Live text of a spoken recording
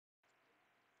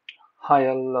Hi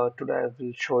all, today I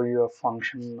will show you a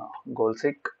function goal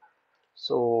seek.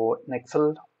 So in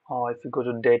Excel, if you go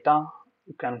to data,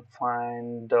 you can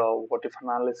find what if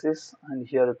analysis, and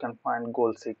here you can find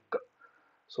goal seek.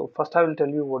 So first I will tell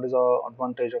you what is the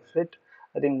advantage of it.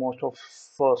 I think most of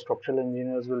structural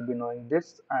engineers will be knowing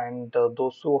this, and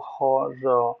those who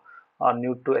are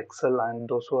new to Excel and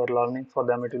those who are learning, for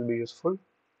them it will be useful.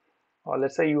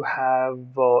 Let's say you have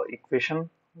equation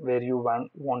where you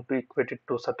want to equate it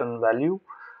to certain value,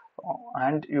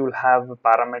 and you will have a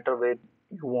parameter where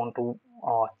you want to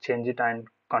change it and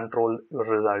control your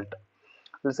result.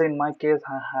 Let's say in my case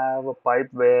I have a pipe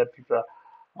where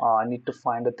I need to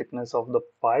find the thickness of the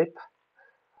pipe,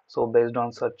 so based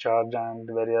on surcharge and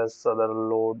various other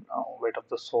load, weight of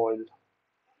the soil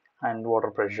and water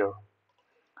pressure.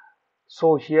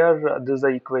 So here this is the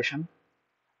equation,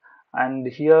 and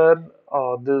here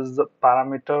this is the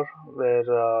parameter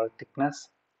where thickness,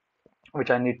 which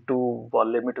I need to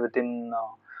limit within,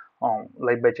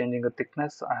 like by changing the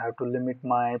thickness, I have to limit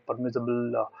my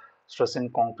permissible stress in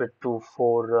concrete to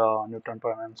 4 Newton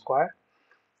per mm square.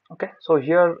 Okay, so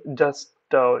here just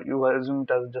you assume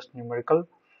it as just numerical.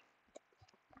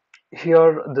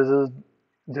 Here this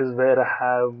is where I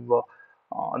have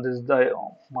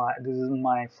this is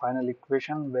my final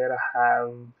equation where I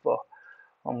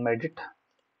have made it.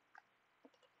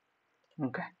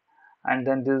 Okay, and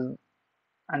then this,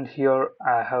 and here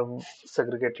I have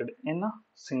segregated in a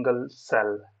single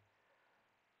cell.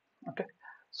 Okay,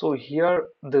 so here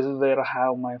this is where I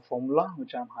have my formula,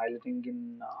 which I'm highlighting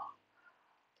in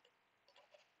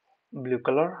blue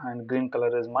color, and green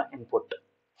color is my input.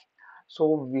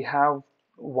 So we have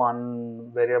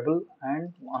one variable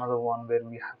and another one where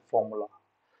we have formula.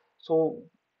 So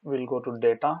we'll go to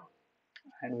data,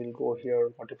 and we'll go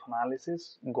here what if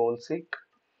analysis, goal seek.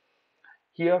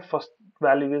 Here first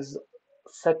value is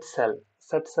set cell.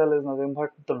 Set cell is nothing but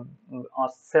the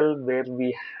cell where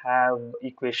we have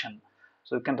equation.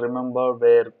 So you can remember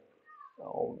where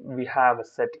we have a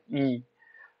set E.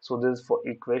 So this is for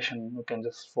equation. You can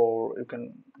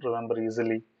remember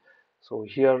easily. So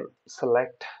here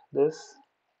select this,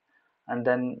 and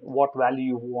then what value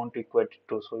you want to equate it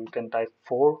to. So you can type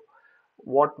 4.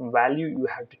 What value you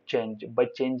have to change by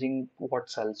changing what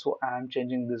cell. So I am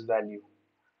changing this value.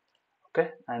 Okay,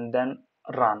 and then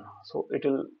run. So it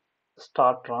will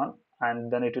start run, and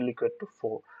then it will equate to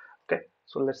 4. Okay,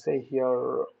 so let's say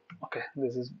here, okay,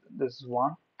 this is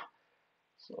 1.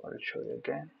 So I'll show you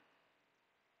again.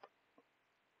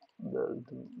 The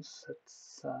set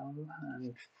cell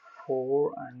and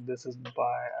 4, and this is by,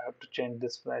 I have to change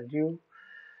this value,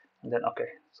 and then okay,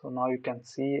 so now you can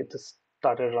see it is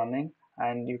started running,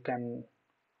 and you can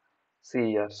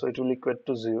see here, so it will equate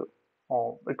to 0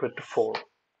 or equate to 4,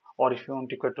 or if you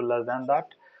want equate to less than that,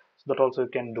 so that also you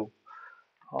can do.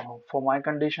 For my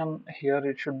condition here,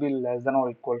 it should be less than or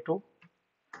equal to.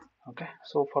 Okay,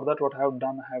 so for that what I have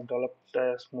done, I have developed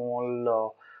a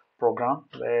small program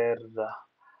where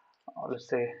let's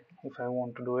say if I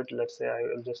want to do it, let's say I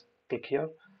will just click here,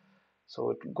 so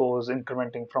it goes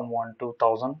incrementing from 1 to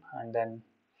 1000, and then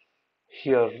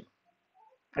here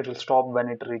it will stop when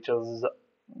it reaches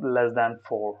less than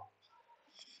 4.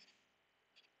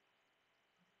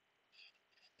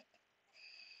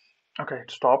 Okay,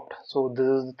 it stopped. So this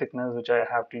is the thickness which I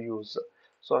have to use.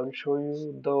 So I will show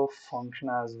you the function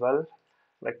as well,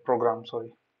 like program, sorry,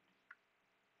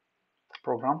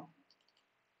 program.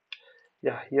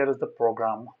 Yeah, here is the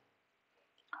program.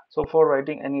 So for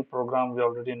writing any program, we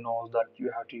already know that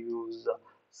you have to use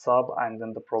sub and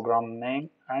then the program name,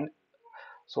 and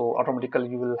so automatically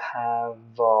you will have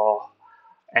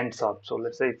end sub. So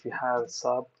let's say if you have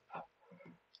sub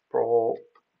pro,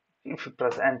 if you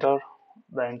press enter,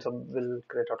 the end sub will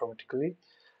create automatically.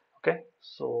 Okay,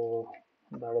 so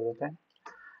that is the thing.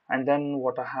 And then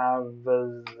what I have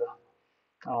is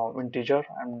integer.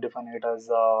 I'm defining it as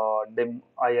dim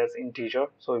I as integer,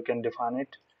 so you can define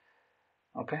it.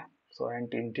 Okay, so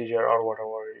int integer or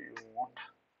whatever you want.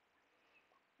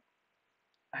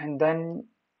 And then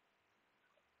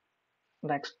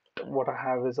next what I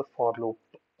have is a for loop.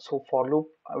 So for loop,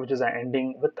 which is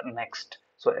ending with next.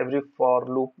 So every for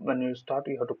loop when you start,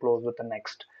 you have to close with the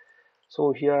next.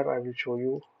 So here I will show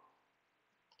you.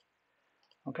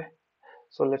 Okay,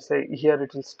 so let's say here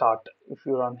it will start. If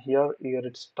you run here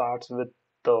it starts with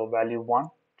the value 1.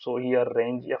 So here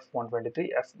range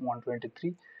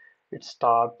F123, it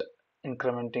start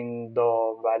incrementing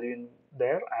the value in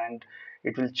there, and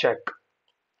it will check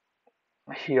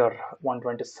here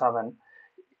 127,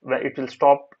 where it will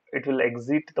stop, it will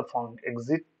exit the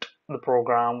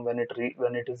program when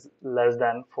when it is less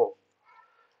than 4.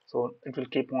 So it will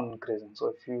keep on increasing. So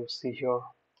if you see here,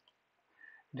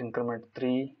 increment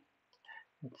 3,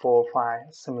 4, 5,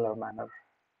 similar manner.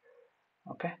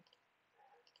 Okay.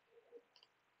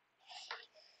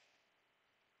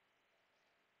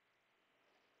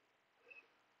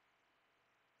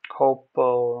 Hope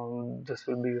this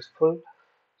will be useful.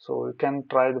 So you can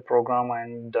try the program,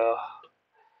 and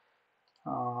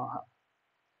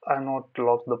I not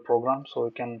lock the program, so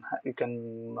you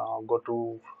can go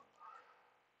to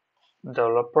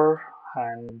developer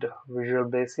and Visual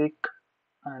Basic,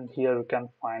 and here you can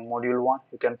find module 1.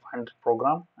 You can find the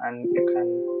program and you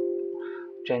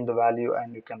can change the value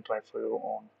and you can try for your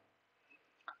own.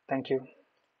 Thank you.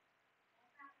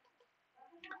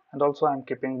 And also I'm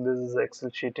keeping this Excel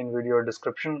sheet in video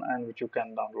description, and which you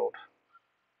can download.